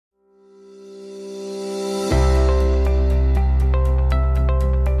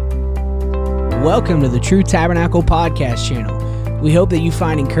Welcome to the True Tabernacle Podcast channel. We hope that you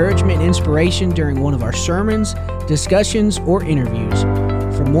find encouragement and inspiration during one of our sermons, discussions, or interviews.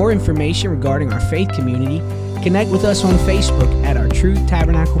 For more information regarding our faith community, connect with us on Facebook at our True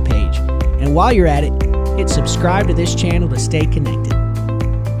Tabernacle page. And while you're at it, hit subscribe to this channel to stay connected.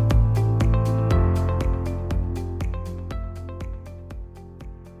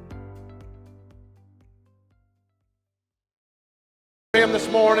 Him this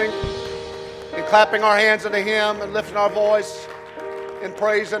morning and clapping our hands unto Him and lifting our voice in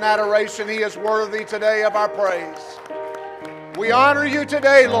praise and adoration. He is worthy today of our praise. We honor you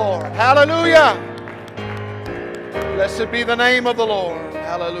today, Lord. Hallelujah. Blessed be the name of the Lord.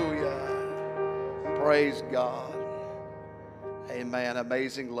 Hallelujah. Praise God. Amen.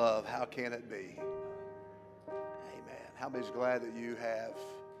 Amazing love. How can it be? Amen. How many's glad that you have,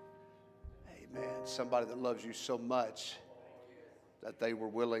 amen, somebody that loves you so much that they were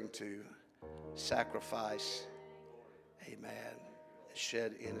willing to sacrifice, amen,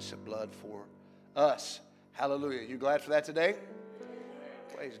 shed innocent blood for us. Hallelujah. You glad for that today?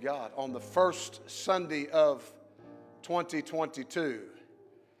 Praise God. On the first Sunday of 2022,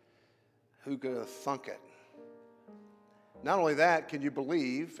 who could have thunk it? Not only that, can you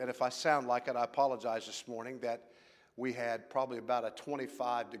believe, and if I sound like it, I apologize this morning, that we had probably about a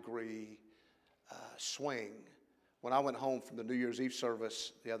 25-degree swing. When I went home from the New Year's Eve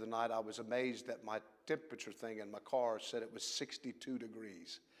service the other night, I was amazed that my temperature thing in my car said it was 62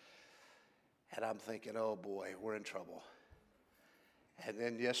 degrees. And I'm thinking, oh boy, we're in trouble. And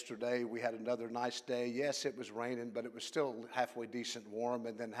then yesterday we had another nice day. Yes, it was raining, but it was still halfway decent warm.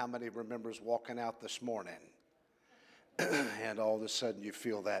 And then how many remembers walking out this morning? And all of a sudden you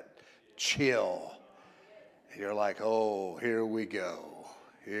feel that chill. And you're like, oh, here we go.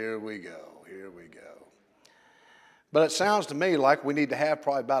 Here we go. Here we go. But it sounds to me like we need to have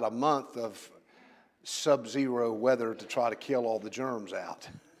probably about a month of sub-zero weather to try to kill all the germs out.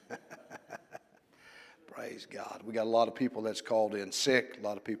 Praise God. We got a lot of people that's called in sick, a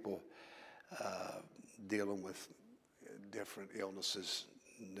lot of people dealing with different illnesses.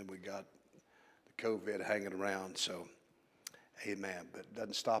 And then we got the COVID hanging around, so amen. But it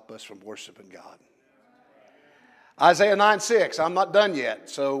doesn't stop us from worshiping God. Isaiah 9:6. I'm not done yet,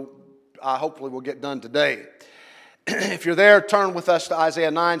 so hopefully we'll get done today. If you're there, turn with us to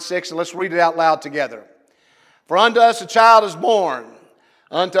Isaiah 9:6 and let's read it out loud together. For unto us a child is born,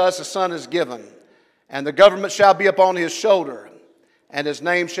 unto us a son is given, and the government shall be upon his shoulder, and his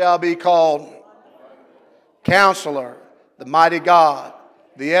name shall be called Counselor, the Mighty God,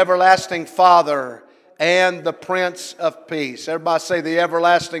 the Everlasting Father, and the Prince of Peace. Everybody say the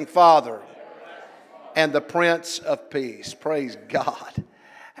Everlasting Father and the Prince of Peace. Praise God.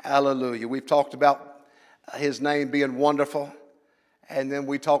 Hallelujah. We've talked about His name being wonderful. And then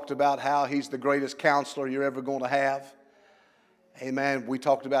we talked about how He's the greatest counselor you're ever going to have. Amen. We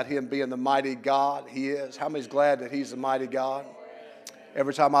talked about Him being the mighty God. He is. How many's glad that He's the mighty God?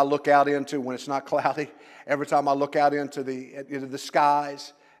 Every time I look out into, when it's not cloudy, every time I look out into the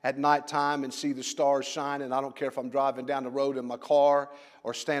skies at nighttime and see the stars shining, I don't care if I'm driving down the road in my car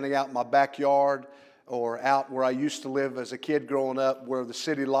or standing out in my backyard, or out where I used to live as a kid growing up, where the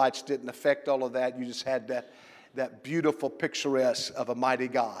city lights didn't affect all of that. You just had that beautiful picturesque of a mighty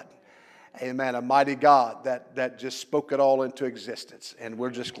God. Amen. A mighty God that just spoke it all into existence. And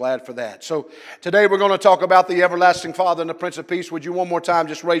we're just glad for that. So today we're going to talk about the Everlasting Father and the Prince of Peace. Would you one more time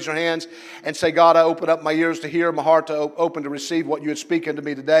just raise your hands and say, God, I open up my ears to hear, my heart to open to receive what you would speak into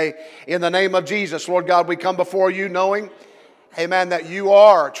me today. In the name of Jesus, Lord God, we come before you knowing, amen, that you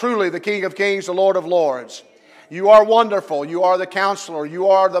are truly the King of Kings, the Lord of Lords. You are wonderful. You are the Counselor. You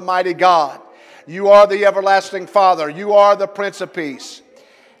are the mighty God. You are the Everlasting Father. You are the Prince of Peace.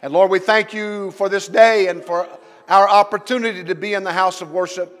 And Lord, we thank you for this day and for our opportunity to be in the house of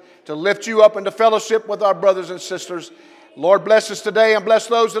worship, to lift you up into fellowship with our brothers and sisters. Lord, bless us today and bless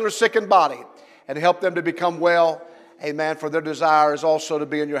those that are sick in body and help them to become well. Amen. For their desire is also to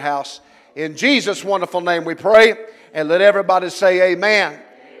be in your house. In Jesus' wonderful name we pray. And let everybody say amen.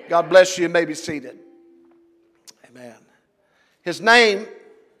 God bless you. You may be seated. Amen. His name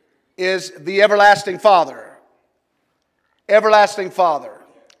is the Everlasting Father. Everlasting Father.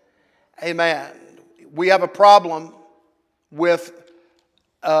 Amen. We have a problem with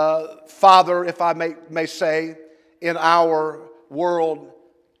Father, if I may say, in our world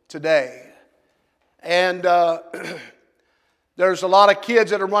today. And there's a lot of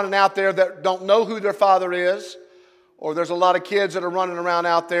kids that are running out there that don't know who their father is. Or there's a lot of kids that are running around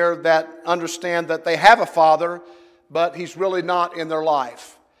out there that understand that they have a father, but he's really not in their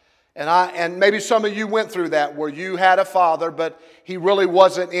life. And maybe some of you went through that where you had a father, but he really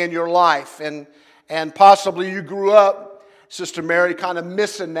wasn't in your life. And possibly you grew up, Sister Mary, kind of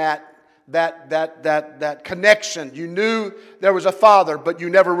missing that connection. You knew there was a father, but you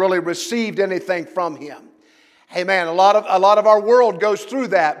never really received anything from him. Amen. A lot of our world goes through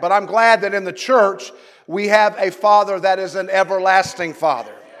that, but I'm glad that in the church we have a Father that is an everlasting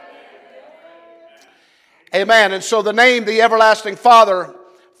Father. Amen. And so the name, the Everlasting Father,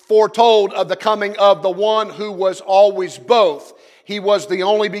 foretold of the coming of the one who was always both. He was the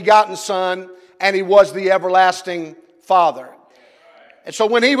only begotten Son, and he was the everlasting Father. And so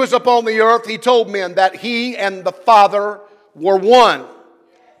when he was upon the earth, he told men that he and the Father were one.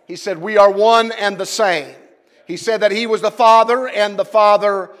 He said, we are one and the same. He said that he was the Father and the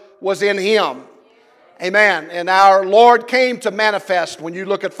Father was in him. Amen. And our Lord came to manifest. When you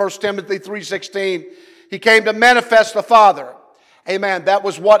look at 1 Timothy 3:16, he came to manifest the Father. Amen. That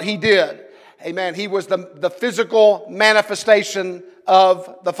was what he did. Amen. He was the physical manifestation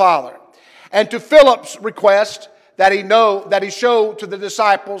of the Father. And to Philip's request that he show to the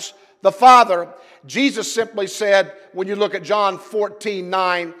disciples the Father, Jesus simply said, when you look at John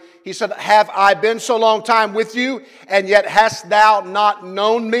 14:9, he said, have I been so long time with you, and yet hast thou not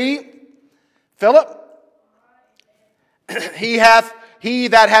known me? Philip, he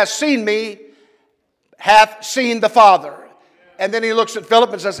that has seen me hath seen the Father. And then he looks at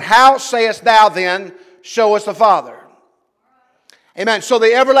Philip and says, how sayest thou then, show us the Father? Amen. So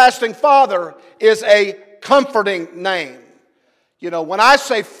the everlasting Father is a comforting name. You know, when I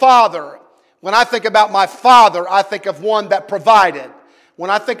say Father, when I think about my father, I think of one that provided. When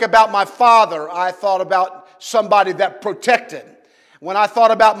I think about my father, I thought about somebody that protected. When I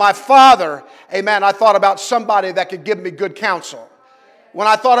thought about my father, amen, I thought about somebody that could give me good counsel. When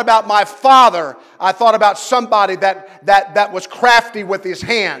I thought about my father, I thought about somebody that was crafty with his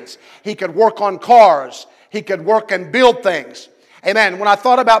hands. He could work on cars. He could work and build things. Amen. When I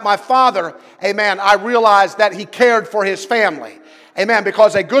thought about my father, amen, I realized that he cared for his family. Amen.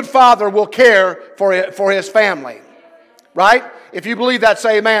 Because a good father will care for his family. Right? If you believe that,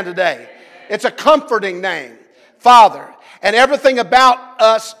 say amen today. It's a comforting name. Father. And everything about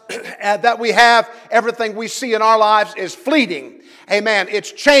us that we have, everything we see in our lives is fleeting. Amen.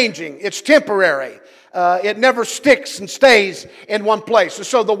 It's changing. It's temporary. It never sticks and stays in one place. And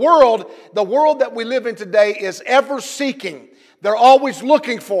so the world that we live in today is ever seeking. They're always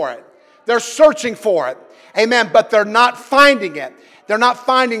looking for it. They're searching for it. Amen. But they're not finding it. They're not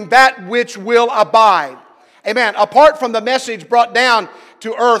finding that which will abide. Amen. Apart from the message brought down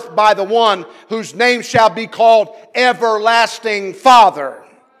to earth by the one whose name shall be called Everlasting Father.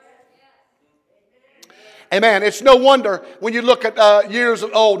 Amen. It's no wonder when you look at years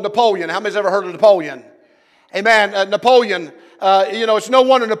old Napoleon. How many's ever heard of Napoleon? Amen. Napoleon, it's no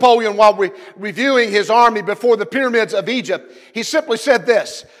wonder Napoleon, while reviewing his army before the pyramids of Egypt, he simply said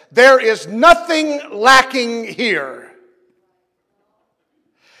this: there is nothing lacking here.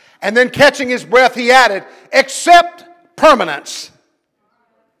 And then catching his breath, he added, except permanence.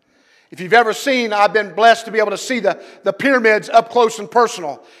 If you've ever seen, I've been blessed to be able to see the pyramids up close and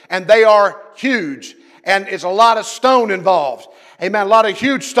personal. And they are huge. And it's a lot of stone involved. Amen. A lot of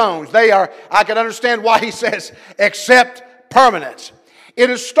huge stones. I can understand why he says, except permanence.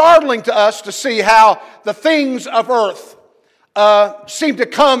 It is startling to us to see how the things of earth seem to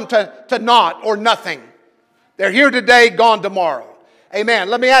come to naught or nothing. They're here today, gone tomorrow. Amen.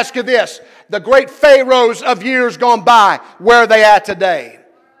 Let me ask you this. The great pharaohs of years gone by, where are they at today?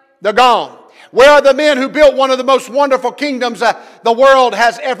 They're gone. Where are the men who built one of the most wonderful kingdoms the world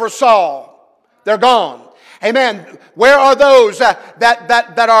has ever saw? They're gone. Amen. Where are those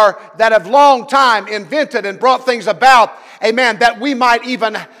that have long time invented and brought things about, amen, that we might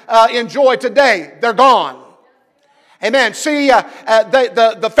even enjoy today? They're gone. Amen. See,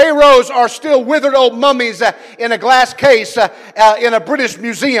 the pharaohs are still withered old mummies in a glass case in a British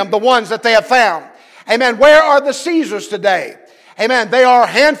museum, the ones that they have found. Amen. Where are the Caesars today? Amen. They are a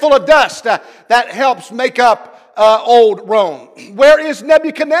handful of dust that helps make up old Rome. Where is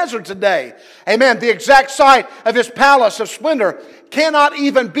Nebuchadnezzar today? Amen. The exact site of his palace of splendor cannot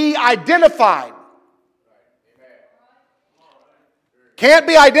even be identified. Can't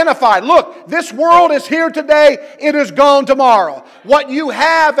be identified. Look, this world is here today. It is gone tomorrow. What you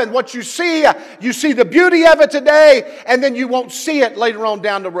have and what you see the beauty of it today, and then you won't see it later on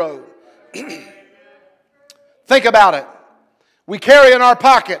down the road. Think about it. We carry in our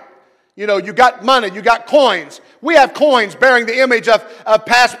pocket, you got money, you got coins. We have coins bearing the image of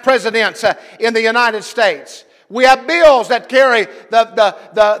past presidents in the United States. We have bills that carry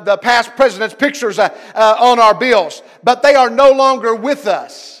the past president's pictures on our bills. But they are no longer with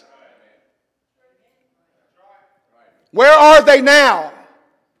us. Where are they now?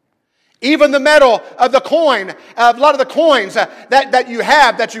 Even the metal of the coin, a lot of the coins that you've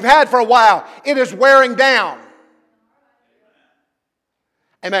had for a while, it is wearing down.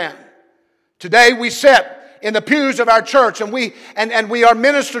 Amen. Today we sit in the pews of our church and we are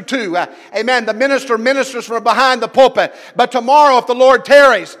ministered to. Amen. The minister ministers from behind the pulpit. But tomorrow, if the Lord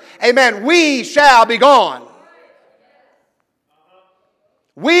tarries, amen, we shall be gone.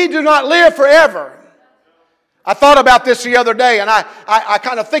 We do not live forever. I thought about this the other day, and I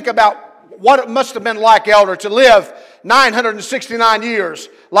kind of think about what it must have been like, Elder, to live 969 years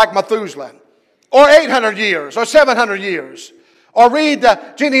like Methuselah, or 800 years, or 700 years, or read the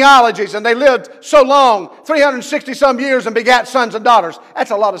genealogies, and they lived so long, 360 some years, and begat sons and daughters.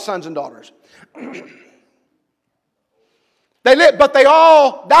 That's a lot of sons and daughters. They lived, but they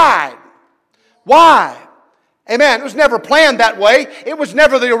all died. Why? Amen. It was never planned that way. It was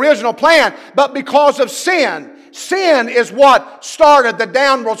never the original plan. But because of sin, sin is what started the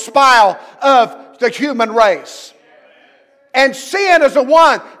downward spiral of the human race. And sin is the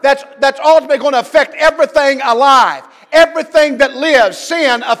one that's ultimately going to affect everything alive. Everything that lives,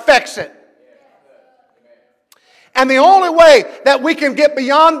 sin affects it. And the only way that we can get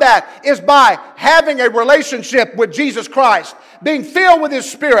beyond that is by having a relationship with Jesus Christ, being filled with His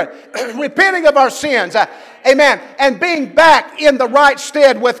Spirit, repenting of our sins, amen, and being back in the right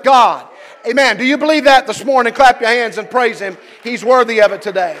stead with God. Amen. Do you believe that this morning? Clap your hands and praise Him. He's worthy of it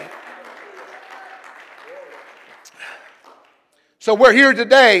today. So we're here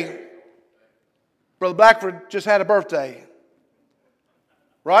today. Brother Blackford just had a birthday.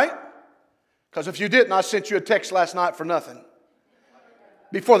 Right? Because if you didn't, I sent you a text last night for nothing.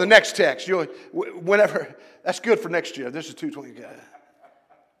 Before the next text. Whenever. That's good for next year. This is 220.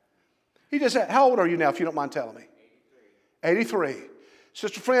 He just said, how old are you now, if you don't mind telling me? 83.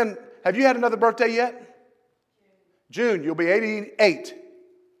 Sister friend, have you had another birthday yet? June, you'll be 88.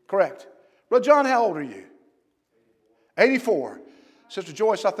 Correct. Brother John, how old are you? 84. Sister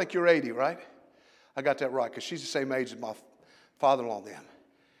Joyce, I think you're 80, right? I got that right, because she's the same age as my father-in-law then.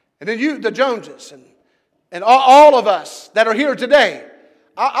 And then you, the Joneses, and all of us that are here today,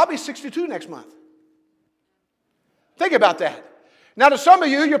 I'll be 62 next month. Think about that. Now to some of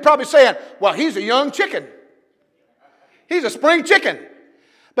you, you're probably saying, well, he's a young chicken. He's a spring chicken.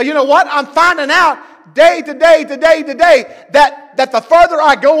 But you know what? I'm finding out day to day that the further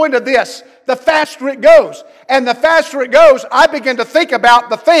I go into this, the faster it goes. And the faster it goes, I begin to think about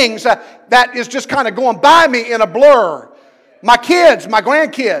the things that is just kind of going by me in a blur. My kids, my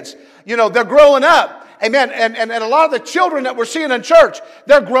grandkids, you know, they're growing up. Amen. And a lot of the children that we're seeing in church,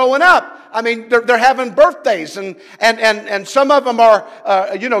 they're growing up. I mean, they're having birthdays. And some of them are,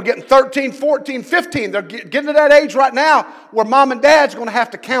 getting 13, 14, 15. They're getting to that age right now where mom and dad's going to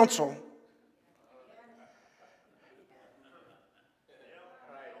have to counsel.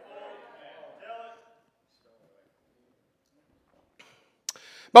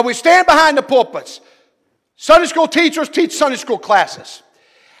 But we stand behind the pulpits. Sunday school teachers teach Sunday school classes.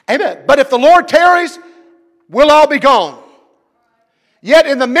 Amen. But if the Lord tarries, we'll all be gone. Yet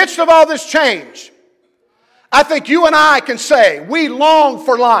in the midst of all this change, I think you and I can say we long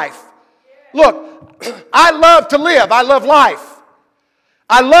for life. Look, I love to live. I love life.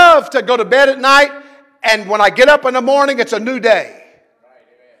 I love to go to bed at night, and when I get up in the morning, it's a new day.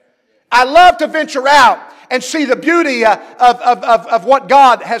 I love to venture out and see the beauty of what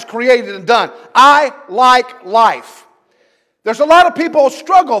God has created and done. I like life. There's a lot of people who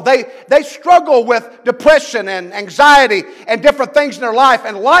struggle. They struggle with depression and anxiety and different things in their life.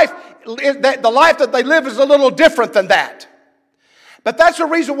 And the life that they live is a little different than that. But that's the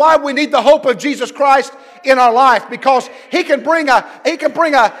reason why we need the hope of Jesus Christ in our life, because He can bring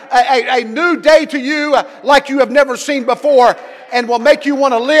a new day to you like you have never seen before, and will make you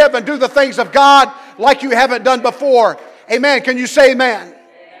want to live and do the things of God like you haven't done before. Amen. Can you say amen? Amen.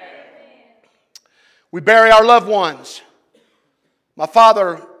 We bury our loved ones. My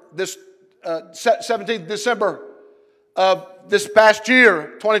father, this 17th December of this past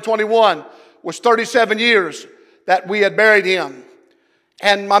year, 2021, was 37 years that we had buried him.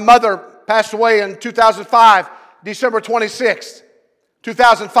 And my mother passed away in 2005, December 26th,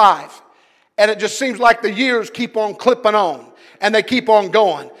 2005. And it just seems like the years keep on clipping on, and they keep on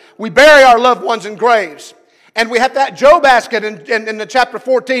going. We bury our loved ones in graves. And we have that Job basket in the chapter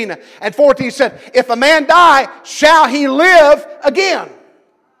 14 and 14 said, if a man die, shall he live again?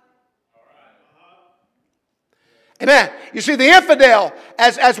 Amen. You see, the infidel,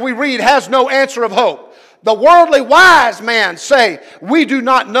 as we read, has no answer of hope. The worldly wise man say, we do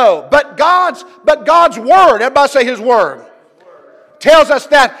not know. But God's word, everybody say His word, tells us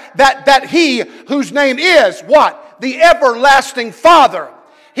that He whose name is what? the everlasting Father.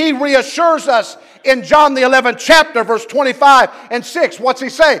 He reassures us in John the 11th chapter, verse 25 and 6. What's He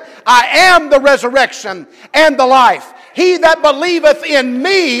say? I am the resurrection and the life. He that believeth in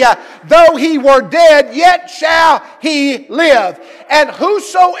me, though he were dead, yet shall he live. And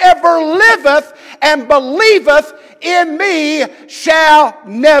whosoever liveth and believeth in me shall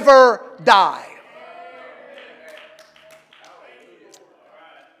never die.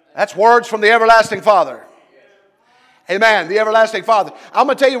 That's words from the everlasting Father. Amen. The everlasting Father. I'm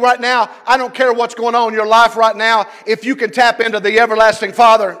going to tell you right now, I don't care what's going on in your life right now. If you can tap into the everlasting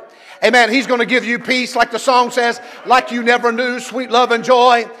Father, amen, He's going to give you peace, like the song says, like you never knew, sweet love and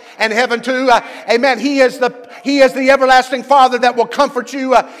joy, and heaven too. Amen. He is the everlasting Father that will comfort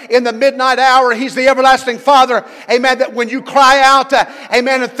you in the midnight hour. He's the everlasting Father, amen, that when you cry out,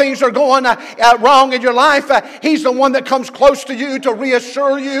 amen, and things are going wrong in your life, He's the one that comes close to you to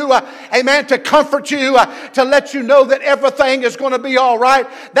reassure you, amen, to comfort you, to let you know that everything is going to be all right.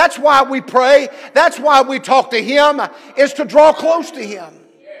 That's why we pray. That's why we talk to Him, is to draw close to Him.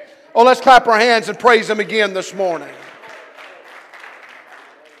 Oh, let's clap our hands and praise Him again this morning.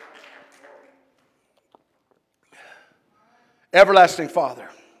 Everlasting Father.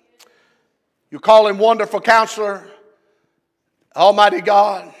 You call Him Wonderful Counselor, Almighty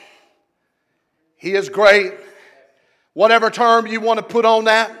God. He is great. Whatever term you want to put on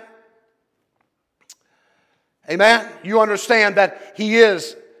that. Amen. You understand that He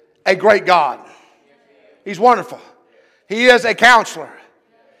is a great God. He's wonderful. He is a counselor.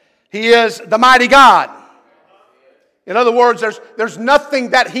 He is the mighty God. In other words, there's nothing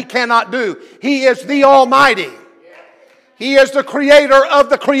that He cannot do. He is the Almighty. He is the creator of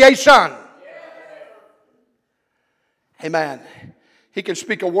the creation. Amen. He can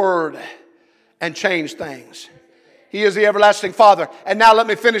speak a word and change things. He is the everlasting Father. And now let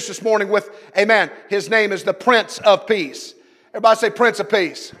me finish this morning with, amen, His name is the Prince of Peace. Everybody say Prince of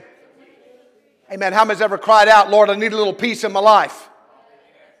Peace. Amen. How many's ever cried out, Lord, I need a little peace in my life?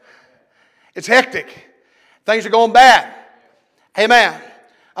 It's hectic. Things are going bad. Amen.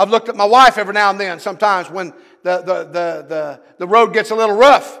 I've looked at my wife every now and then, sometimes when the road gets a little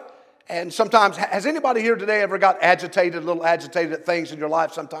rough. And sometimes, has anybody here today ever got agitated, a little agitated at things in your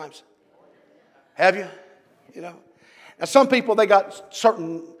life sometimes? Have you? You know? Now some people, they got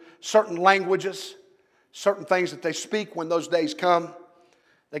certain languages, certain things that they speak when those days come.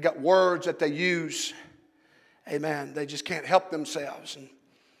 They got words that they use. Amen. They just can't help themselves. And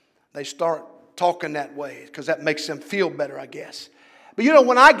they start talking that way because that makes them feel better, I guess. But you know,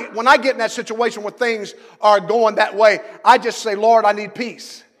 when I get in that situation where things are going that way, I just say, Lord, I need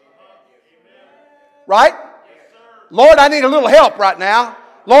peace. Right? Lord, I need a little help right now.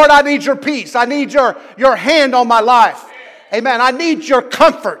 Lord, I need your peace. I need your hand on my life. Amen. I need your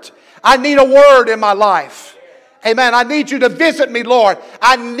comfort. I need a word in my life. Amen. I need you to visit me, Lord.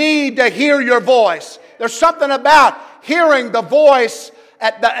 I need to hear your voice. There's something about hearing the voice,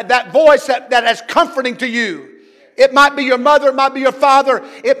 that voice that is comforting to you. It might be your mother, it might be your father,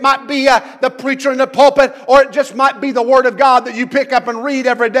 it might be the preacher in the pulpit, or it just might be the Word of God that you pick up and read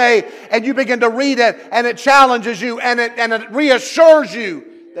every day, and you begin to read it, and it challenges you, and it reassures you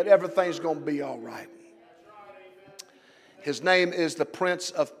that everything's going to be all right. His name is the Prince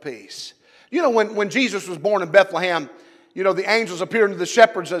of Peace. You know, when Jesus was born in Bethlehem, you know, the angels appeared to the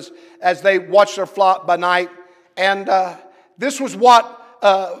shepherds as they watched their flock by night, and this was what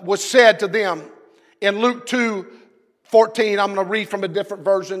was said to them in Luke 2:14. I'm going to read from a different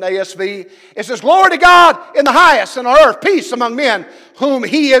version, ASV. It says, "Glory to God in the highest, and on earth peace among men whom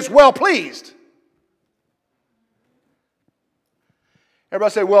He is well pleased."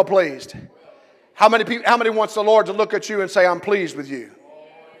 Everybody say, well pleased. How many wants the Lord to look at you and say, I'm pleased with you?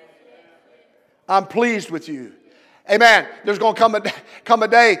 I'm pleased with you. Amen. There's going to come a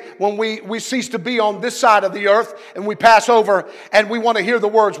day when we cease to be on this side of the earth and we pass over and we want to hear the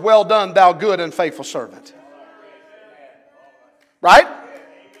words, well done, thou good and faithful servant. Right?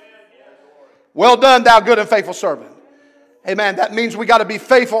 Well done, thou good and faithful servant. Amen. That means we got to be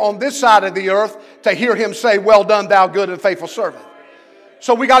faithful on this side of the earth to hear Him say, well done, thou good and faithful servant.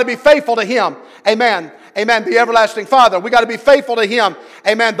 So we got to be faithful to Him. Amen. Amen. The everlasting Father. We got to be faithful to Him.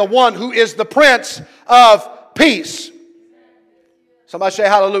 Amen. The one who is the Prince of Peace. Somebody say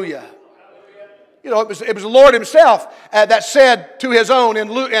hallelujah. You know, it was the Lord Himself that said to His own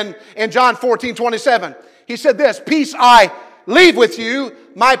in John 14:27. He said this, peace I leave with you,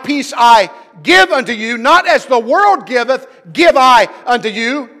 my peace I give unto you, not as the world giveth, give I unto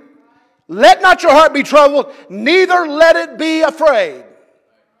you. Let not your heart be troubled, neither let it be afraid.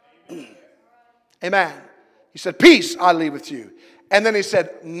 Amen. He said, peace I leave with you. And then He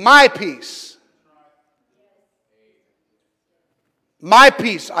said, my peace My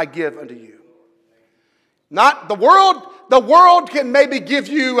peace I give unto you. Not the world. The world can maybe give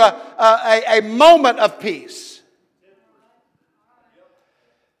you a moment of peace.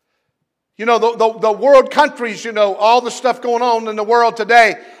 You know, the world countries, you know, all the stuff going on in the world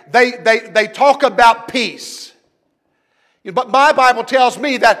today, they talk about peace. But my Bible tells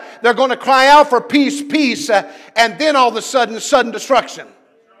me that they're going to cry out for peace, peace, and then all of a sudden, sudden destruction.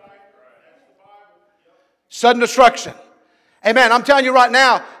 Sudden destruction. Amen. I'm telling you right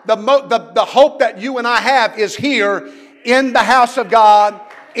now, the hope that you and I have is here in the house of God,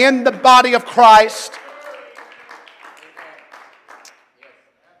 in the body of Christ.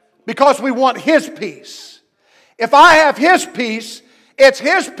 Because we want His peace. If I have His peace, it's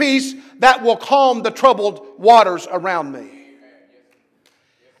His peace that will calm the troubled waters around me.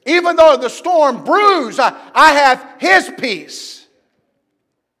 Even though the storm brews, I have His peace.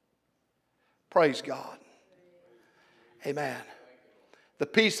 Praise God. Amen. The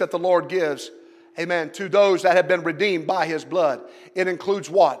peace that the Lord gives, amen, to those that have been redeemed by His blood. It includes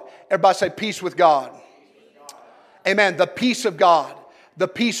what? Everybody say peace with God. Amen. The peace of God. The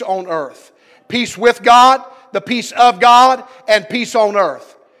peace on earth. Peace with God, the peace of God, and peace on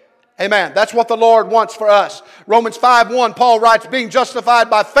earth. Amen. That's what the Lord wants for us. Romans 5:1, Paul writes, being justified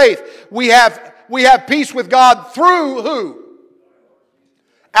by faith, we have peace with God through who?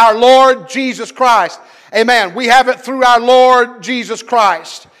 Our Lord Jesus Christ. Amen. We have it through our Lord Jesus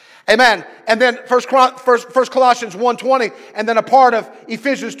Christ. Amen. And then 1 Colossians 1:20, and then a part of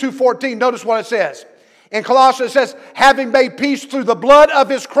Ephesians 2:14. Notice what it says. In Colossians it says, having made peace through the blood of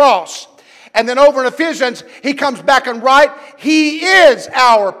His cross. And then over in Ephesians, he comes back and writes, He is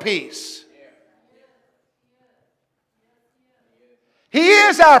our peace. He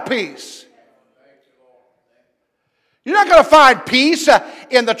is our peace. You're not going to find peace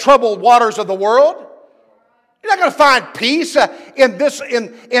in the troubled waters of the world. You're not going to find peace in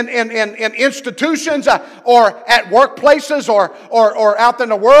institutions or at workplaces or out in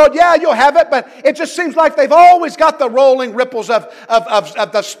the world. Yeah, you'll have it, but it just seems like they've always got the rolling ripples of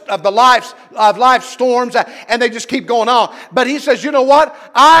life's storms, and they just keep going on. But he says, you know what?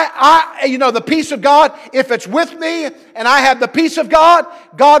 The peace of God, if it's with me and I have the peace of God,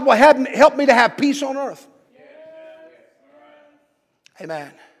 God will help me to have peace on earth.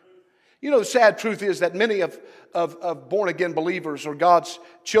 Amen. You know, the sad truth is that many of born-again believers or God's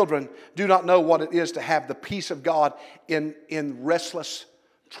children do not know what it is to have the peace of God in restless,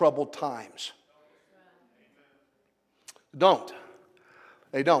 troubled times.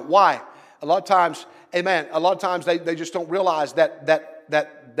 They don't. Why? A lot of times, amen, they just don't realize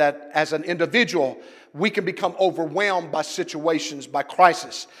that as an individual, we can become overwhelmed by situations, by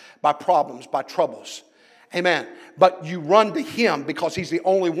crisis, by problems, by troubles. Amen. But you run to Him because He's the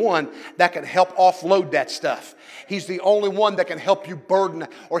only one that can help offload that stuff. He's the only one that can help you burden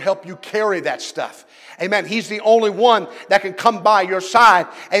or help you carry that stuff. Amen. He's the only one that can come by your side,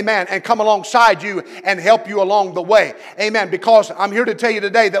 amen, and come alongside you and help you along the way. Amen. Because I'm here to tell you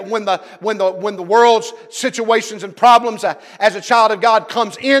today that when the world's situations and problems as a child of God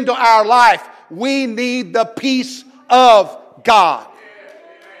comes into our life, we need the peace of God.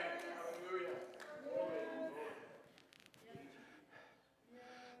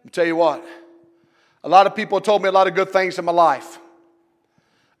 Tell you what, a lot of people told me a lot of good things in my life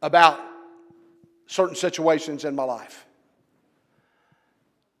about certain situations in my life.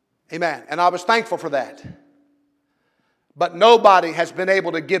 Amen. And I was thankful for that. But nobody has been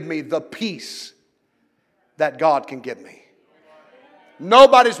able to give me the peace that God can give me.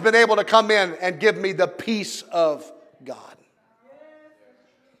 Nobody's been able to come in and give me the peace of God,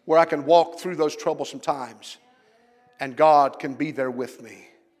 where I can walk through those troublesome times and God can be there with me.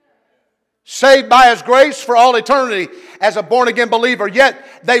 Saved by His grace for all eternity as a born-again believer,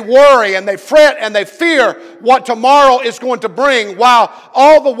 yet they worry and they fret and they fear what tomorrow is going to bring, while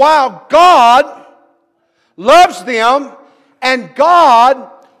all the while God loves them and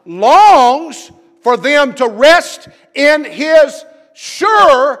God longs for them to rest in His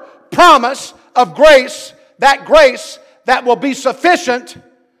sure promise of grace that will be sufficient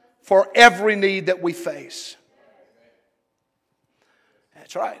for every need that we face.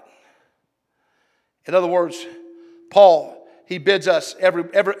 That's right. In other words, Paul, he bids us,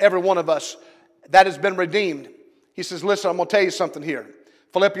 every one of us that has been redeemed. He says, listen, I'm going to tell you something here.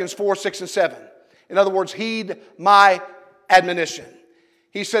 Philippians 4, 6, and 7. In other words, heed my admonition.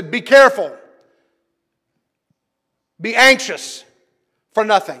 He said, be careful. Be anxious for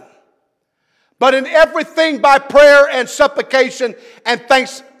nothing. But in everything by prayer and supplication and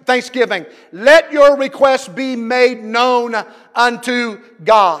thanksgiving, let your requests be made known unto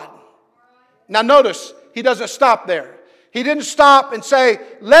God. Now notice, he doesn't stop there. He didn't stop and say,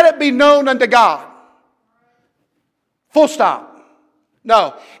 let it be known unto God. Full stop.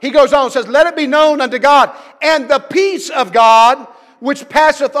 No. He goes on and says, let it be known unto God, and the peace of God, which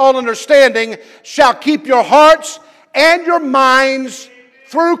passeth all understanding, shall keep your hearts and your minds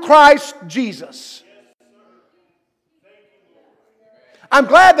through Christ Jesus. I'm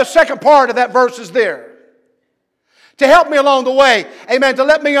glad the second part of that verse is there. To help me along the way, amen, to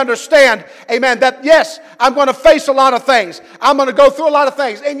let me understand, amen, that yes, I'm going to face a lot of things. I'm going to go through a lot of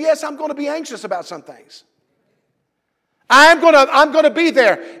things. And yes, I'm going to be anxious about some things. I'm going to be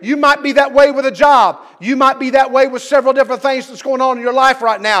there. You might be that way with a job. You might be that way with several different things that's going on in your life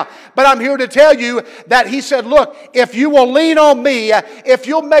right now. But I'm here to tell you that He said, look, if you will lean on me, if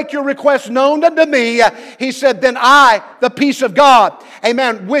you'll make your requests known unto me, He said, then I, the peace of God,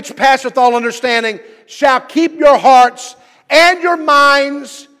 amen, which passeth all understanding, shall keep your hearts and your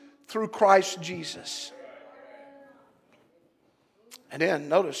minds through Christ Jesus. And then,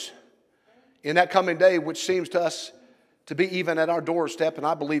 notice, in that coming day, which seems to us to be even at our doorstep, and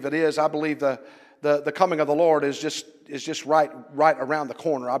I believe it is. I believe the coming of the Lord is just right around the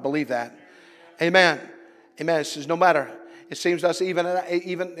corner. I believe that. Amen. Amen. It says no matter. It seems to us even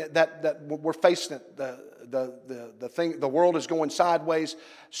that we're facing it. The world is going sideways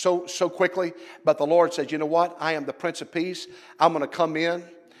so quickly. But the Lord says, you know what? I am the Prince of Peace. I'm going to come in.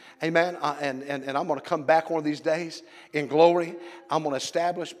 Amen. And I'm going to come back one of these days in glory. I'm going to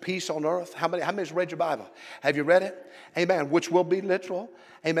establish peace on earth. How many has read your Bible? Have you read it? Amen. Which will be literal.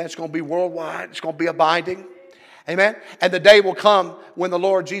 Amen. It's going to be worldwide. It's going to be abiding. Amen. And the day will come when the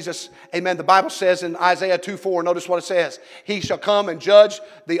Lord Jesus, amen, the Bible says in Isaiah 2:4, notice what it says. He shall come and judge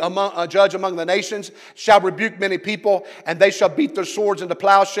among the nations, shall rebuke many people, and they shall beat their swords into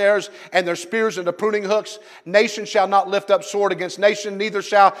plowshares and their spears into pruning hooks. Nation shall not lift up sword against nation, neither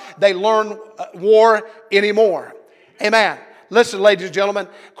shall they learn war anymore. Amen. Listen, ladies and gentlemen,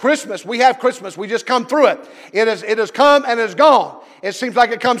 Christmas, we have Christmas. We just come through it. It has come and it is gone. It seems like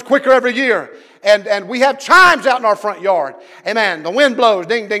it comes quicker every year. And we have chimes out in our front yard. Amen. The wind blows,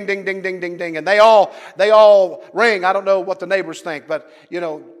 ding, ding, ding, ding, ding, ding, ding. And they all ring. I don't know what the neighbors think, but, you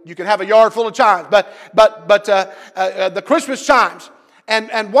know, you can have a yard full of chimes. But the Christmas chimes.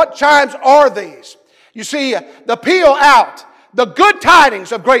 And what chimes are these? You see, the peal out, the good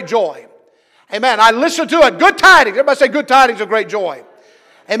tidings of great joy. Amen. I listened to it. Good tidings. Everybody say good tidings of great joy.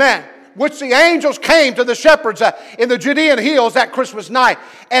 Amen. Which the angels came to the shepherds in the Judean hills that Christmas night.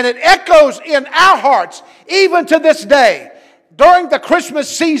 And it echoes in our hearts even to this day during the Christmas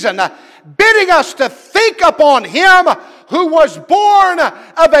season, bidding us to think upon Him who was born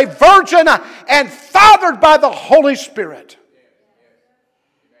of a virgin and fathered by the Holy Spirit.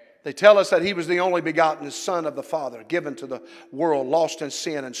 They tell us that He was the only begotten Son of the Father, given to the world, lost in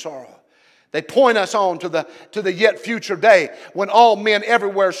sin and sorrow. They point us on to the yet future day when all men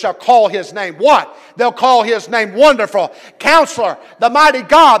everywhere shall call His name. What? They'll call His name Wonderful, Counselor, the Mighty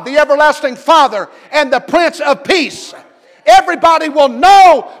God, the Everlasting Father, and the Prince of Peace. Everybody will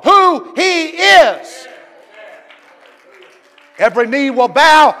know who He is. Every knee will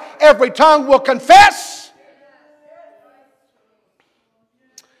bow, every tongue will confess.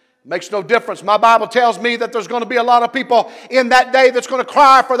 Makes no difference. My Bible tells me that there's going to be a lot of people in that day that's going to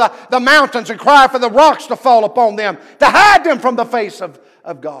cry for the mountains and cry for the rocks to fall upon them, to hide them from the face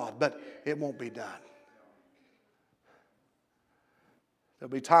of God. But it won't be done.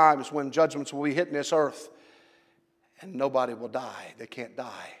 There'll be times when judgments will be hitting this earth and nobody will die. They can't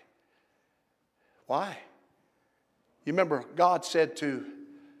die. Why? You remember God said to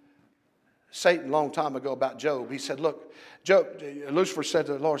Satan a long time ago about Job. He said, look, Job, Lucifer said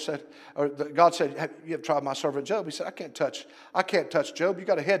to the Lord, God said, you have tried my servant Job. He said, I can't touch Job. You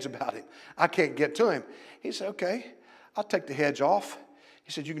got a hedge about him. I can't get to him. He said, okay, I'll take the hedge off.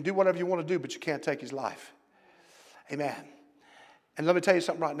 He said, you can do whatever you want to do, but you can't take his life. Amen. And let me tell you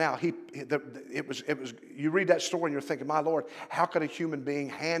something right now. You read that story and you're thinking, my Lord, how could a human being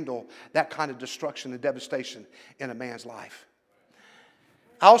handle that kind of destruction and devastation in a man's life?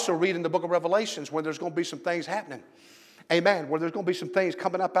 I also read in the book of Revelations where there's going to be some things happening. Amen. Where there's going to be some things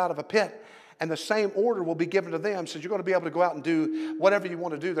coming up out of a pit. And the same order will be given to them. So you're going to be able to go out and do whatever you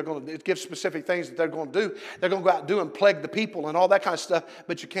want to do. They're going to give specific things that they're going to do. They're going to go out and do and plague the people and all that kind of stuff.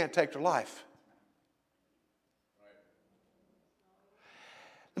 But you can't take their life.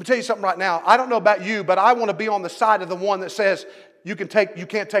 Let me tell you something right now. I don't know about you, but I want to be on the side of the one that says you can't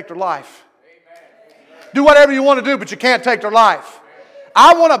take their life. Do whatever you want to do, but you can't take their life.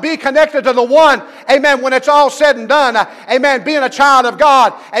 I want to be connected to the one, amen, when it's all said and done, amen, being a child of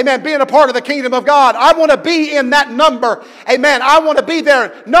God, amen, being a part of the kingdom of God. I want to be in that number, amen. I want to be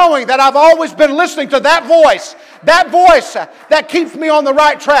there knowing that I've always been listening to that voice that keeps me on the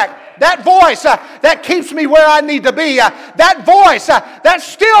right track, that voice that keeps me where I need to be, that voice, that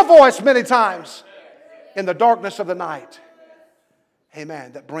still voice many times in the darkness of the night,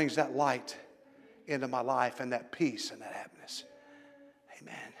 amen, that brings that light into my life and that peace and that happiness.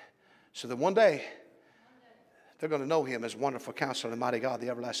 Amen. So that one day, they're going to know Him as Wonderful Counselor, the Mighty God, the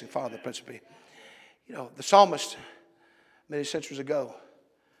Everlasting Father, the Prince of Peace. You know, the psalmist, many centuries ago,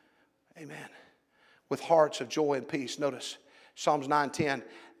 amen, with hearts of joy and peace. Notice, Psalms 9:10,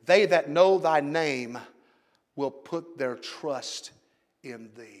 they that know Thy name will put their trust in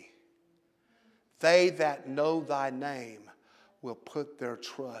Thee. They that know Thy name will put their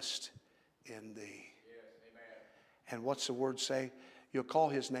trust in Thee. And what's the word say? You'll call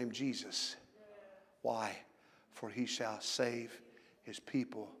His name Jesus. Why? For He shall save His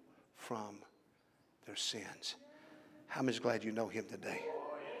people from their sins. How many is glad you know Him today?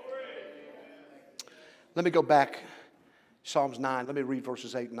 Let me go back. Psalms 9. Let me read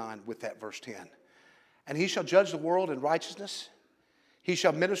verses 8 and 9 with that verse 10. And He shall judge the world in righteousness. He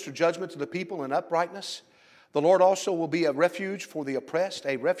shall minister judgment to the people in uprightness. The Lord also will be a refuge for the oppressed,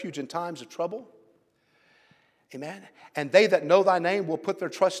 a refuge in times of trouble. Amen. And they that know Thy name will put their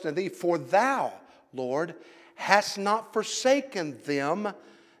trust in Thee. For Thou, Lord, hast not forsaken them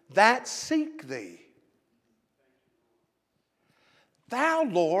that seek Thee. Thou,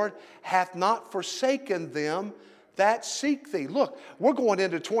 Lord, hath not forsaken them that seek Thee. Look, we're going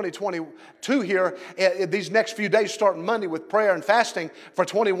into 2022 here, these next few days, starting Monday with prayer and fasting for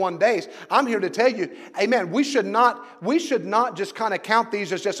 21 days. I'm here to tell you, amen, we should not just kind of count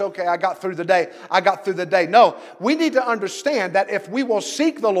these as just, okay, I got through the day. No, we need to understand that if we will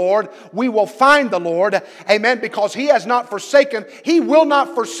seek the Lord, we will find the Lord, amen, because He has not forsaken, He will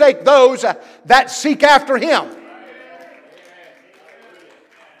not forsake those that seek after Him.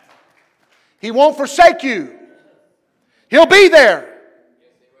 He won't forsake you. He'll be there.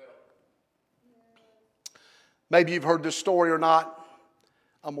 Maybe you've heard this story or not.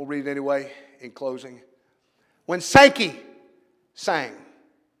 I'm going to read it anyway in closing. When Sankey sang.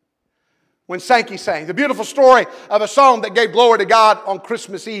 The beautiful story of a song that gave glory to God on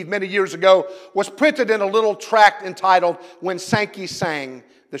Christmas Eve many years ago was printed in a little tract entitled When Sankey Sang,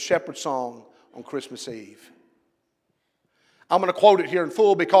 the Shepherd's Song on Christmas Eve. I'm going to quote it here in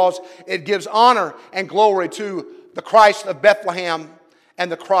full because it gives honor and glory to the Christ of Bethlehem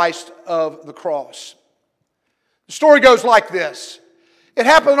and the Christ of the cross. The story goes like this. It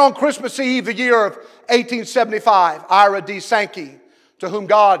happened on Christmas Eve, the year of 1875. Ira D. Sankey, to whom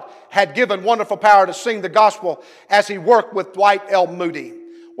God had given wonderful power to sing the gospel as he worked with Dwight L. Moody,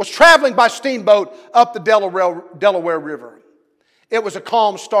 was traveling by steamboat up the Delaware River. It was a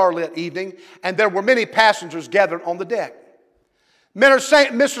calm, starlit evening, and there were many passengers gathered on the deck.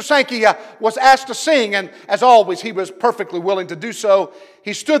 Mr. Sankey was asked to sing, and as always, he was perfectly willing to do so.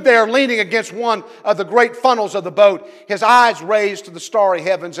 He stood there leaning against one of the great funnels of the boat, his eyes raised to the starry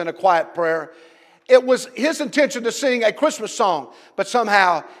heavens in a quiet prayer. It was his intention to sing a Christmas song, but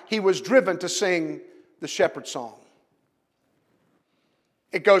somehow he was driven to sing the shepherd's song.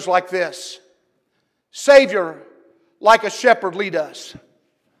 It goes like this. Savior, like a shepherd, lead us.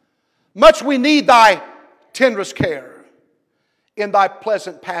 Much we need Thy tenderest care. In Thy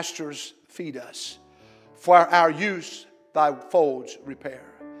pleasant pastures feed us. For our use Thy folds repair.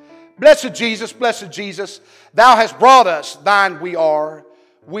 Blessed Jesus, Thou hast brought us, Thine we are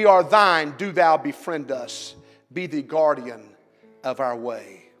Thine, do Thou befriend us. Be the guardian of our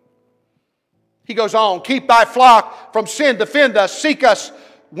way. He goes on, keep Thy flock from sin, defend us, seek us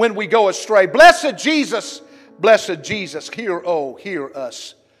when we go astray. Blessed Jesus, hear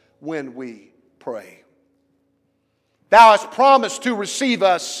us when we pray. Thou hast promised to receive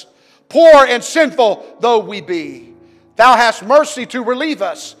us, poor and sinful though we be. Thou hast mercy to relieve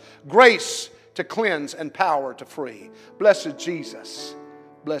us, grace to cleanse and power to free. Blessed Jesus,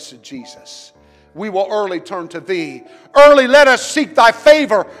 we will early turn to Thee. Early let us seek Thy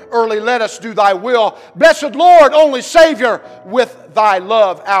favor, early let us do Thy will. Blessed Lord, only Savior, with Thy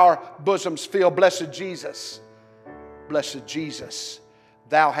love our bosoms fill. Blessed Jesus,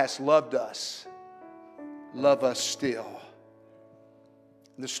 Thou hast loved us. Love us still.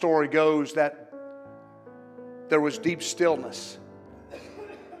 And the story goes that there was deep stillness.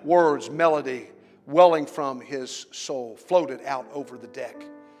 Words, melody, welling from his soul, floated out over the deck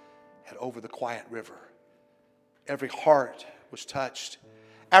and over the quiet river. Every heart was touched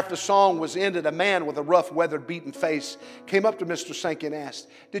After the song was ended, a man with a rough, weathered, beaten face came up to Mr. Sankey and asked,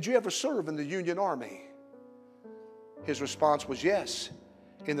 "Did you ever serve in the Union Army?" His response was, "Yes,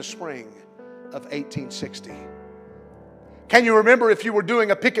 in the spring of 1860. "Can you remember if you were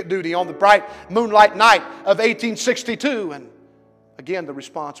doing a picket duty on the bright moonlight night of 1862? And again, the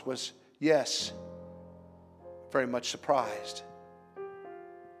response was, "Yes," very much surprised.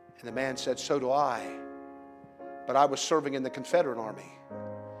 And the man said, "So do I, but I was serving in the Confederate Army.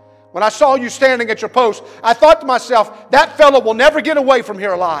 When I saw you standing at your post, I thought to myself, that fellow will never get away from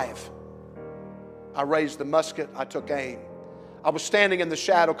here alive. I raised the musket, I took aim. I was standing in the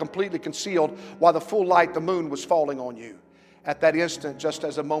shadow, completely concealed, while the full light, the moon, was falling on you. At that instant, just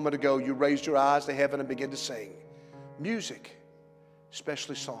as a moment ago, you raised your eyes to heaven and began to sing. Music,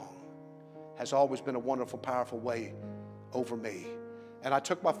 especially song, has always been a wonderful, powerful way over me. And I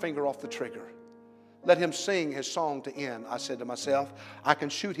took my finger off the trigger. Let him sing his song to end. I said to myself, I can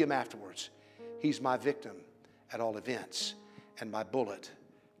shoot him afterwards. He's my victim at all events, and my bullet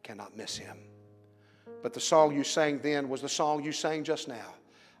cannot miss him." But the song you sang then was the song you sang just now.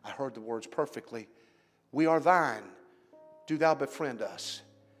 I heard the words perfectly. "We are thine. Do thou befriend us.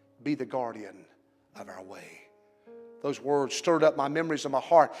 Be the guardian of our way." Those words stirred up my memories of my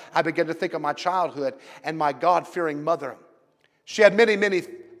heart. I began to think of my childhood and my God-fearing mother. She had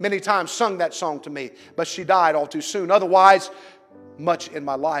many times sung that song to me, but she died all too soon. Otherwise, much in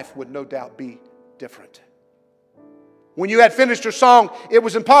my life would no doubt be different. When you had finished your song, it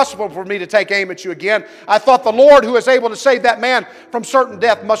was impossible for me to take aim at you again. I thought the Lord who is able to save that man from certain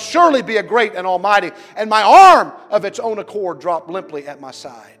death must surely be a great and almighty, and my arm of its own accord dropped limply at my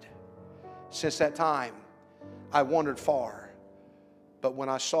side. Since that time, I wandered far, but when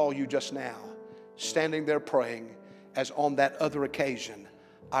I saw you just now, standing there praying, as on that other occasion,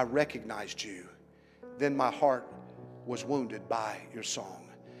 I recognized you. Then my heart was wounded by your song.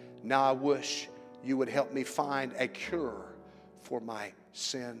 Now I wish you would help me find a cure for my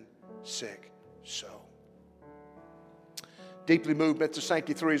sin-sick soul. Deeply moved, Mr.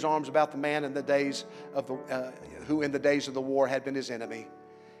 Sankey threw his arms about the man in the days of who in the days of the war had been his enemy.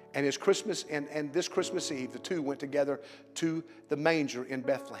 And his Christmas and this Christmas Eve, the two went together to the manger in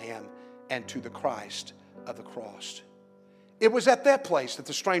Bethlehem and to the Christ of the cross. It was at that place that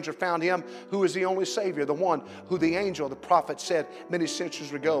the stranger found him who is the only Savior, the one who the angel, the prophet, said many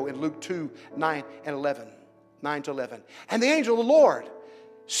centuries ago in Luke 2, 9 to 11. And the angel of the Lord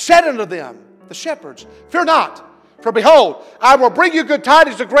said unto them, the shepherds, "Fear not, for behold, I will bring you good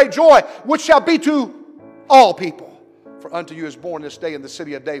tidings of great joy, which shall be to all people. For unto you is born this day in the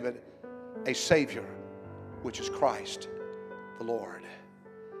city of David a Savior, which is Christ the Lord."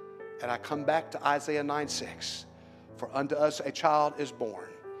 And I come back to Isaiah 9:6. For unto us a child is born,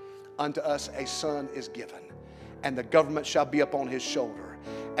 unto us a son is given, and the government shall be upon his shoulder,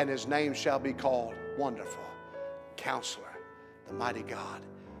 and his name shall be called Wonderful, Counselor, the Mighty God,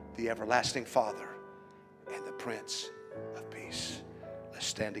 the Everlasting Father, and the Prince of Peace. Let's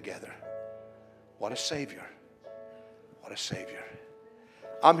stand together. What a Savior. What a Savior.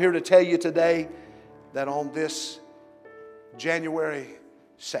 I'm here to tell you today that on this January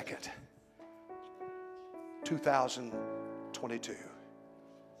 2nd, 2022,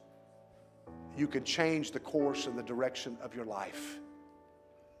 you can change the course and the direction of your life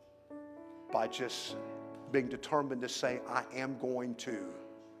by just being determined to say, I am going to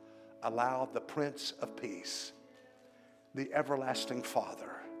allow the Prince of Peace, the Everlasting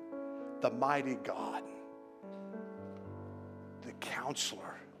Father, the Mighty God, the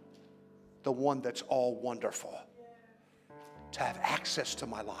Counselor, the one that's all wonderful, to have access to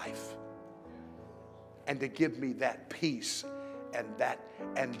my life and to give me that peace and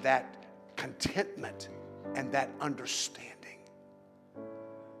that contentment and that understanding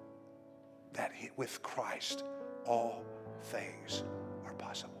that with Christ all things are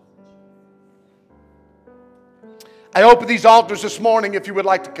possible. I open these altars this morning if you would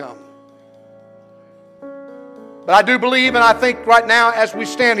like to come. But I do believe, and I think right now as we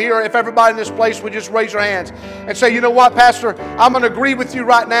stand here, if everybody in this place would just raise your hands and say, you know what, Pastor, I'm going to agree with you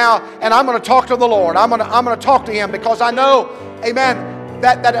right now, and I'm going to talk to the Lord. I'm going to talk to Him, because I know, amen,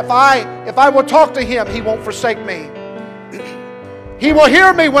 that if I will talk to Him, He won't forsake me. He will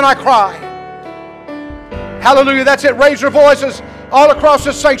hear me when I cry. Hallelujah. That's it. Raise your voices all across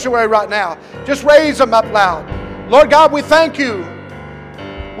this sanctuary right now. Just raise them up loud. Lord God, we thank you.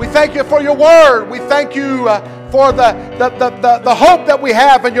 We thank you for your word. We thank you for the hope that we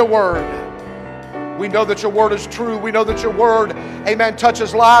have in your word. We know that your word is true. We know that your word, amen,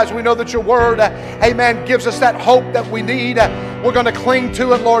 touches lives. We know that your word, amen, gives us that hope that we need. We're going to cling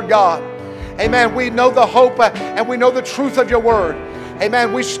to it, Lord God. Amen. We know the hope and we know the truth of your word.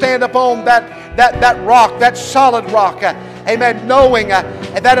 Amen. We stand upon that rock, that solid rock. Amen. Knowing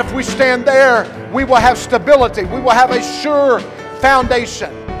that if we stand there, we will have stability. We will have a sure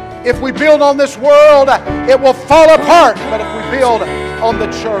foundation. If we build on this world, it will fall apart. But if we build on the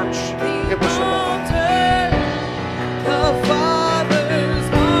church, it will survive.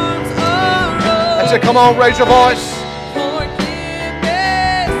 That's it. Come on, raise your voice.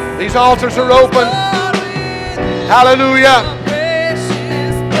 These altars are open. Hallelujah.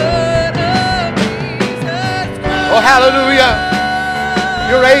 Oh, hallelujah.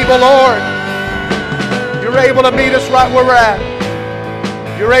 You're able, Lord. You're able to meet us right where we're at.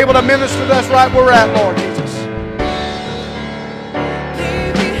 You're able to minister to us right where we're at, Lord Jesus.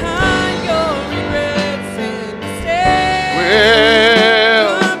 Leave behind your regrets and mistakes. Well,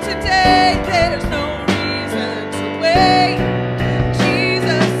 From today, there's no reason to wait.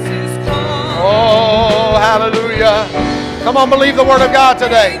 Jesus is calling. oh, hallelujah. Come on, believe the Word of God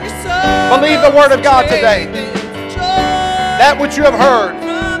today. Believe the Word of God today. That which you have heard,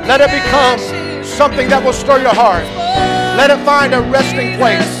 let it become something that will stir your heart. Let it find a resting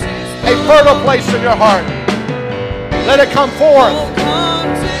place, a fertile place in your heart. Let it come forth.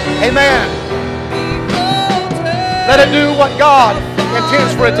 Amen. Let it do what God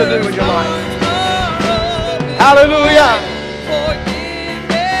intends for it to do in your life. Hallelujah.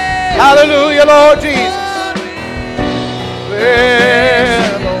 Hallelujah, Lord Jesus. Well,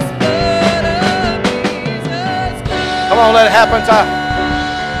 come on, let it happen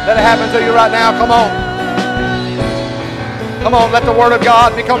to you right now. Come on. Come on, let the Word of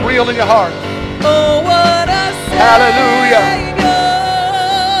God become real in your heart. Oh, what a Hallelujah.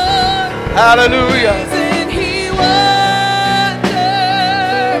 Hallelujah. Isn't He wonderful?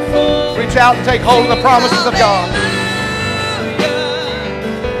 Reach out and take hold of the promises of God.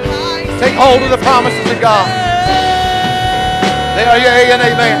 Take hold of the promises of God. They are yea and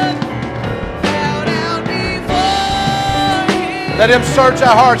amen. Bow down before Him, Let Him search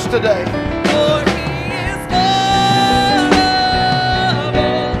our hearts today. for He is wonderful.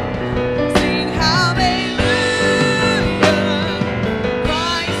 Sing hallelujah,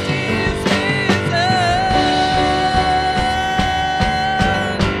 Christ is risen.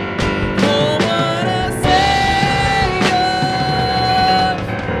 Oh, what a Savior!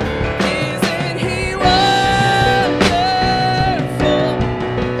 Isn't He wonderful?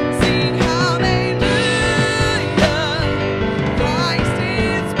 Sing hallelujah, Christ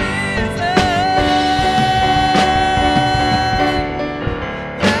is risen.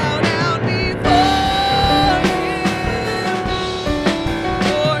 Bow down before Him,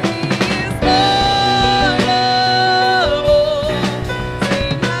 for He is wonderful.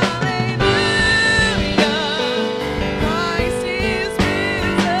 Sing hallelujah, Christ is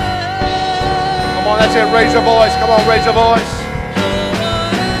risen. Come on, that's it. Raise your voice. Come on, raise your voice. Oh,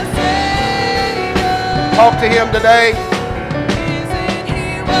 what a Savior! Talk to Him today. Isn't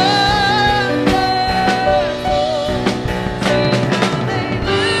He wonderful? Sing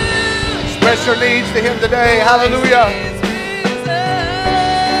hallelujah. Express your needs to Him today. Hallelujah.